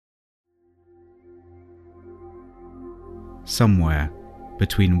somewhere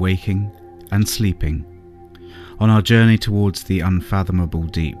between waking and sleeping. On our journey towards the unfathomable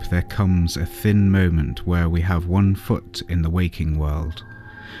deep, there comes a thin moment where we have one foot in the waking world,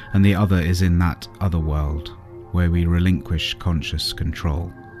 and the other is in that other world, where we relinquish conscious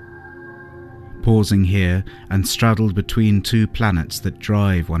control. Pausing here and straddled between two planets that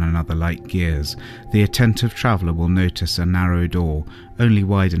drive one another like gears, the attentive traveller will notice a narrow door only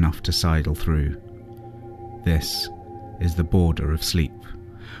wide enough to sidle through. This is the border of sleep,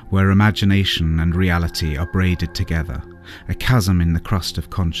 where imagination and reality are braided together, a chasm in the crust of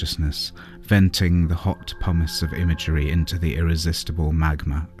consciousness, venting the hot pumice of imagery into the irresistible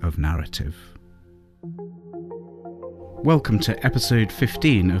magma of narrative. Welcome to episode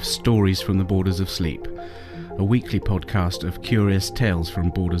 15 of Stories from the Borders of Sleep, a weekly podcast of curious tales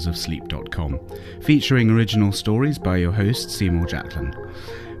from bordersofsleep.com, featuring original stories by your host Seymour Jacklin.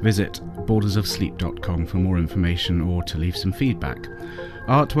 Visit bordersofsleep.com for more information or to leave some feedback.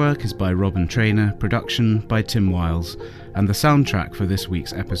 Artwork is by Robin Traynor, production by Tim Wiles, and the soundtrack for this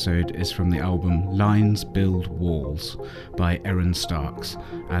week's episode is from the album Lines Build Walls by Erin Starks,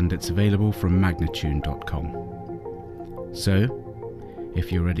 and it's available from magnatune.com. So,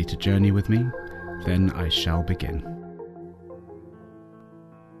 if you're ready to journey with me, then I shall begin.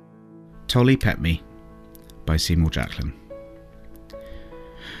 Tolly Pet Me by Seymour Jacklin.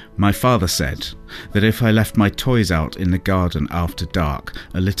 My father said that if I left my toys out in the garden after dark,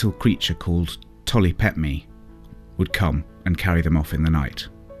 a little creature called Tolly Pet Me would come and carry them off in the night.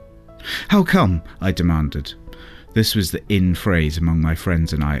 How come? I demanded. This was the in phrase among my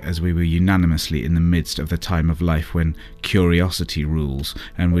friends and I, as we were unanimously in the midst of the time of life when curiosity rules,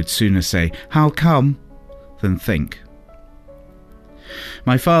 and would sooner say, "How come?" than think.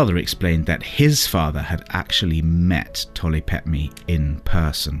 My father explained that his father had actually met Tolly Pet Me in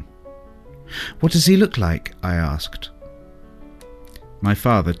person. "What does he look like?" I asked. My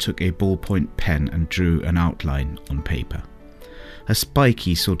father took a ballpoint pen and drew an outline on paper. A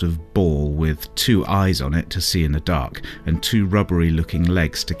spiky sort of ball with two eyes on it to see in the dark, and two rubbery-looking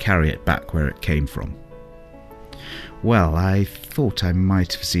legs to carry it back where it came from. Well, I thought I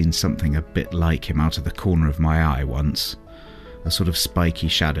might have seen something a bit like him out of the corner of my eye once. A sort of spiky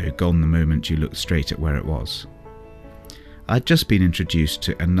shadow gone the moment you looked straight at where it was. I'd just been introduced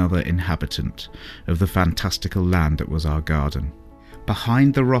to another inhabitant of the fantastical land that was our garden.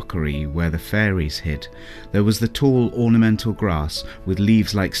 Behind the rockery where the fairies hid, there was the tall ornamental grass with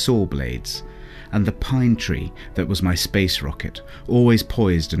leaves like saw blades, and the pine tree that was my space rocket, always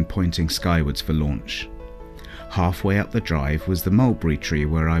poised and pointing skywards for launch. Halfway up the drive was the mulberry tree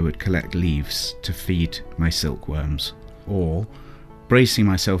where I would collect leaves to feed my silkworms, or, bracing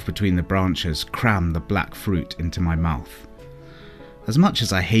myself between the branches, cram the black fruit into my mouth. As much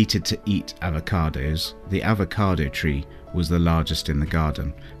as I hated to eat avocados, the avocado tree was the largest in the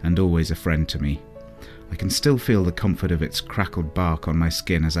garden, and always a friend to me. I can still feel the comfort of its crackled bark on my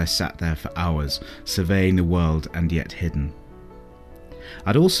skin as I sat there for hours, surveying the world and yet hidden.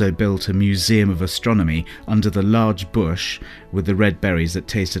 I'd also built a museum of astronomy under the large bush with the red berries that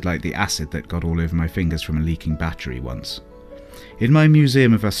tasted like the acid that got all over my fingers from a leaking battery once. In my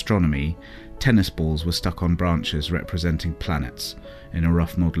museum of astronomy, tennis balls were stuck on branches representing planets in a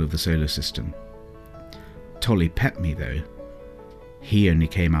rough model of the solar system. Tolly Pet Me, though, he only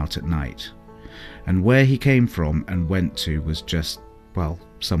came out at night, and where he came from and went to was just, well,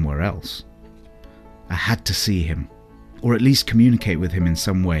 somewhere else. I had to see him, or at least communicate with him in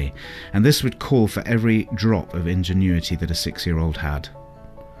some way, and this would call for every drop of ingenuity that a 6-year-old had.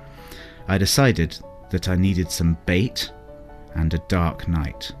 I decided that I needed some bait and a dark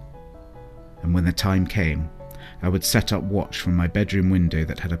night, and when the time came, I would set up watch from my bedroom window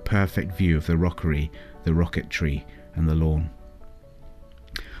that had a perfect view of the rockery, the rocket tree, and the lawn.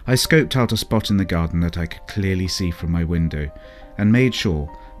 I scoped out a spot in the garden that I could clearly see from my window, and made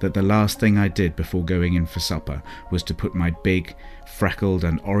sure that the last thing I did before going in for supper was to put my big, freckled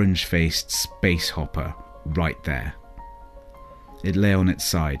and orange-faced space hopper right there. It lay on its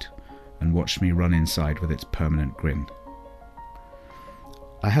side and watched me run inside with its permanent grin.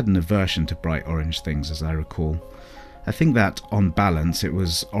 I had an aversion to bright orange things, as I recall. I think that, on balance, it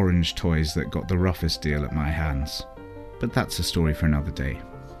was orange toys that got the roughest deal at my hands. But that's a story for another day.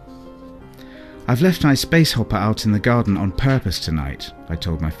 "I've left my space hopper out in the garden on purpose tonight," I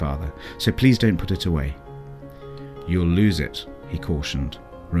told my father, "so please don't put it away." "You'll lose it," he cautioned.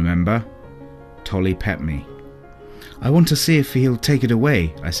 "Remember? Tolly Pet Me." "I want to see if he'll take it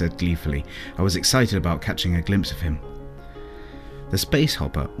away," I said gleefully. I was excited about catching a glimpse of him. The space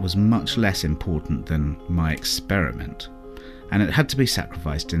hopper was much less important than my experiment, and it had to be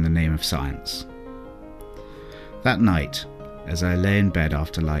sacrificed in the name of science. That night, as I lay in bed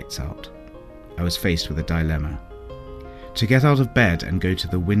after lights out, I was faced with a dilemma. To get out of bed and go to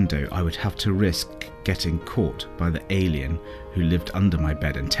the window, I would have to risk getting caught by the alien who lived under my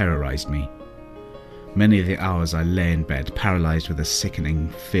bed and terrorised me. Many of the hours I lay in bed, paralysed with a sickening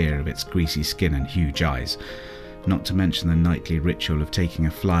fear of its greasy skin and huge eyes, not to mention the nightly ritual of taking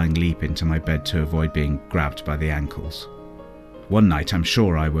a flying leap into my bed to avoid being grabbed by the ankles. One night I'm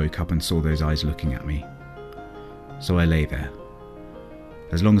sure I woke up and saw those eyes looking at me. So I lay there.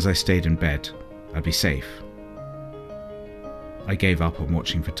 As long as I stayed in bed, I'd be safe. I gave up on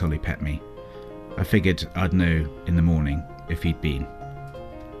watching for Tolly Pepmy. I figured I'd know in the morning if he'd been.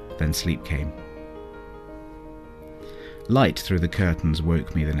 Then sleep came. Light through the curtains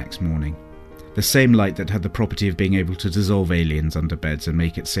woke me the next morning. The same light that had the property of being able to dissolve aliens under beds and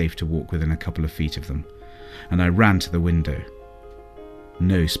make it safe to walk within a couple of feet of them. And I ran to the window.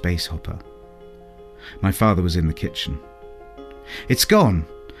 No space hopper. My father was in the kitchen. "It's gone!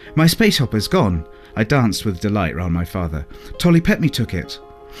 My space hopper's gone!" I danced with delight round my father. "Tolly Pepmy took it!"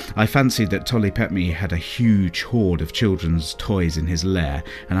 I fancied that Tolly Pepmy had a huge hoard of children's toys in his lair,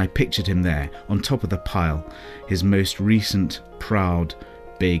 and I pictured him there, on top of the pile, his most recent, proud,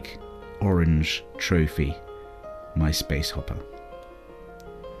 big, orange trophy, my space hopper.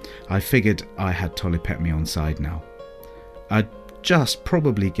 I figured I had Tolly Pepmy on side now. I'd just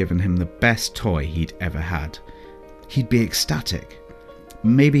probably given him the best toy he'd ever had. He'd be ecstatic.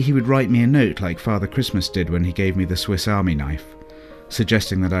 Maybe he would write me a note like Father Christmas did when he gave me the Swiss Army knife,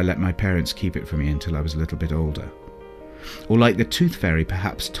 suggesting that I let my parents keep it for me until I was a little bit older. Or like the Tooth Fairy,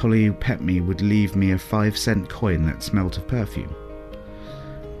 perhaps Tolly Pepmy would leave me a 5-cent coin that smelt of perfume.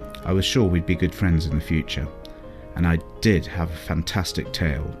 I was sure we'd be good friends in the future, and I did have a fantastic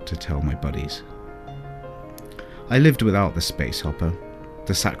tale to tell my buddies. I lived without the space hopper.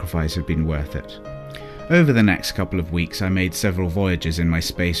 The sacrifice had been worth it. Over the next couple of weeks I made several voyages in my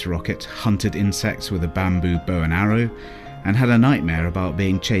space rocket, hunted insects with a bamboo bow and arrow, and had a nightmare about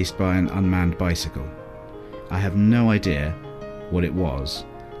being chased by an unmanned bicycle. I have no idea what it was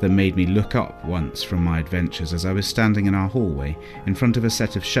that made me look up once from my adventures as I was standing in our hallway in front of a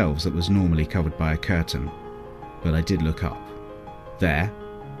set of shelves that was normally covered by a curtain. But I did look up. There,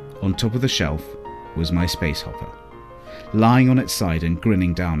 on top of the shelf, was my space hopper, lying on its side and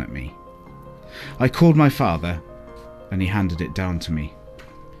grinning down at me. I called my father, and he handed it down to me.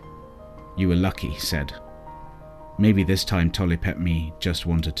 "You were lucky," he said. "Maybe this time Tolly Pepmy just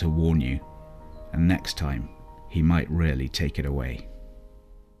wanted to warn you, and next time he might really take it away."